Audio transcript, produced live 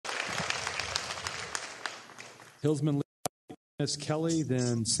Hillsman Lee Kelly,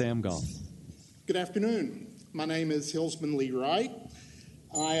 then Sam Goff. Good afternoon. My name is Hillsman Lee Wright.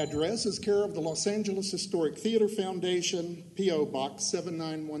 I address as care of the Los Angeles Historic Theater Foundation, P.O. Box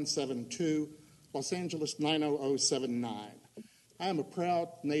 79172, Los Angeles 90079. I am a proud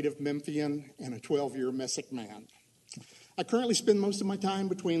native Memphian and a 12-year Messick man. I currently spend most of my time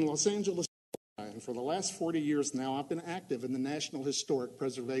between Los Angeles and for the last 40 years now, I've been active in the National Historic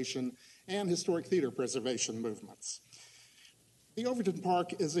Preservation and Historic Theater Preservation movements. The Overton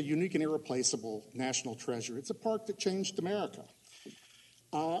Park is a unique and irreplaceable national treasure. It's a park that changed America.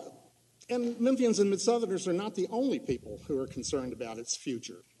 And Memphians and Mid-Southerners are not the only people who are concerned about its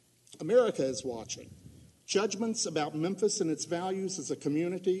future. America is watching. Judgments about Memphis and its values as a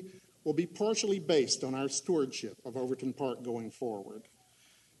community will be partially based on our stewardship of Overton Park going forward.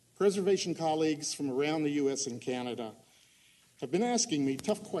 Preservation colleagues from around the U.S. and Canada have been asking me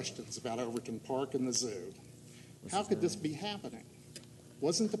tough questions about Overton Park and the zoo. How could this be happening?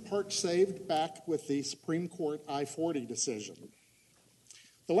 Wasn't the park saved back with the Supreme Court I-40 decision?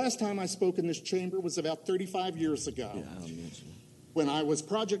 The last time I spoke in this chamber was about 35 years ago, when I was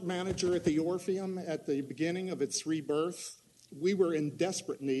project manager at the Orpheum at the beginning of its rebirth. We were in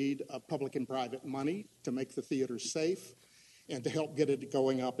desperate need of public and private money to make the theater safe and to help get it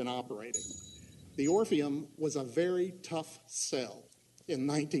going up and operating. The Orpheum was a very tough sell in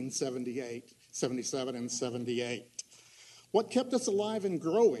 1978, 77, and 78. What kept us alive and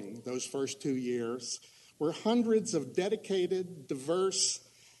growing those first 2 years were hundreds of dedicated, diverse,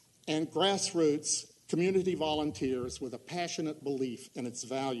 and grassroots community volunteers with a passionate belief in its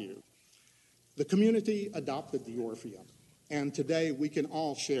value. The community adopted the Orpheum, and today we can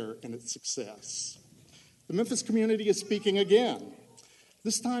all share in its success. The Memphis community is speaking again,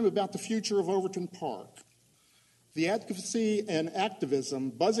 this time about the future of Overton Park. The advocacy and activism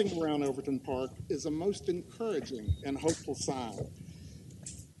buzzing around Overton Park is a most encouraging and hopeful sign.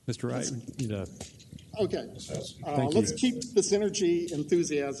 Mr. Wright, Okay, let's keep this energy,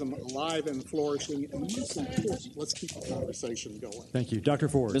 enthusiasm alive and flourishing, and most important, let's keep the conversation going. Thank you. Dr.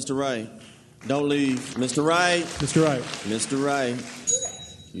 Ford. Mr. Wright, don't leave. Mr. Wright. Mr. Wright. Mr. Wright,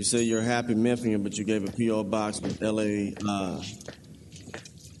 you say you're a happy Memphian, but you gave a P.O. box with L.A.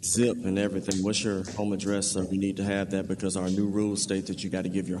 zip and everything. What's your home address, sir? We need to have that because our new rules state that you got to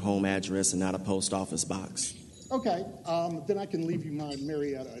give your home address and not a post office box. Okay, then I can leave you my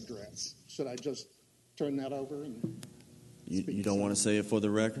Marietta address. Should I just turn that over? And you don't want to say it for the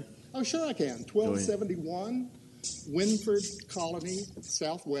record? Oh, sure I can. 1271 Winford Colony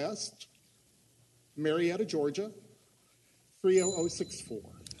Southwest, Marietta, Georgia, 30064.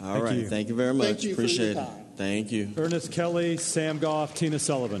 All right. Thank you very much. Thank you. Appreciate for your it. time. Thank you. Ernest Kelly, Sam Goff, Tina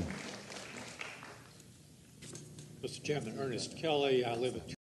Sullivan. Mr. Chairman, Ernest Kelly. I live at